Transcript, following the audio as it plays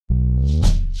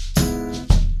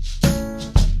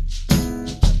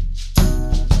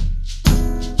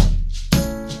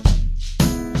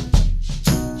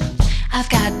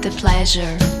got the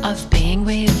pleasure of being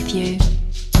with you.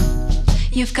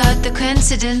 You've got the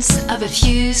coincidence of a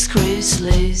few screws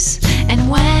loose. And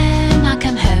when I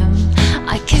come home,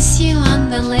 I kiss you on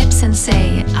the lips and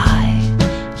say I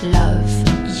love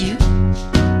you.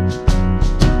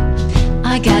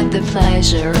 I got the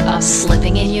pleasure of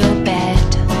sleeping in your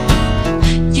bed.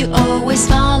 You always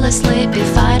fall asleep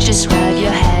if I just rub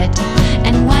your head.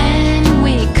 And when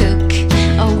we cook,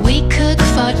 oh, we cook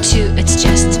for two, it's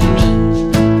just me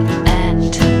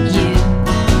and you.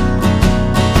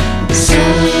 So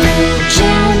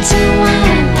gentle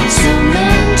and so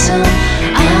mental,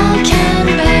 I can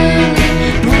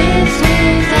barely breathe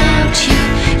without you.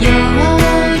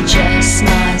 You're just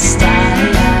my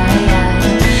style.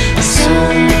 So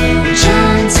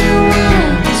gentle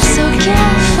and so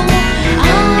careful,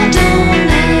 I don't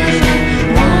ever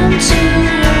want to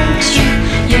hurt you.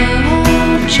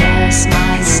 You're just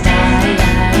my style.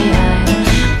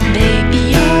 Baby,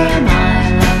 you're my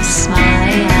love smile.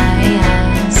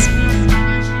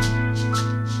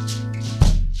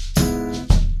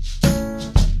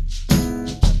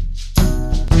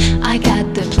 I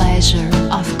got the pleasure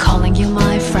of calling you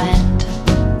my friend.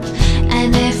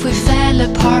 And if we fell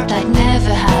apart, I'd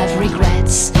never have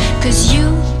regrets. 'Cause you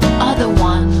are the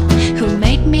one who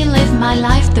made me live my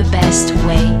life the best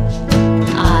way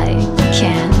I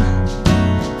can.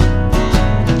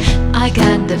 I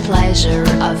got the pleasure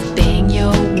of being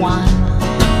your one.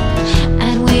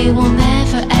 And we will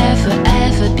never ever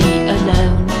ever be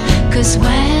alone. 'Cause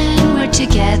when we're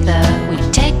together, we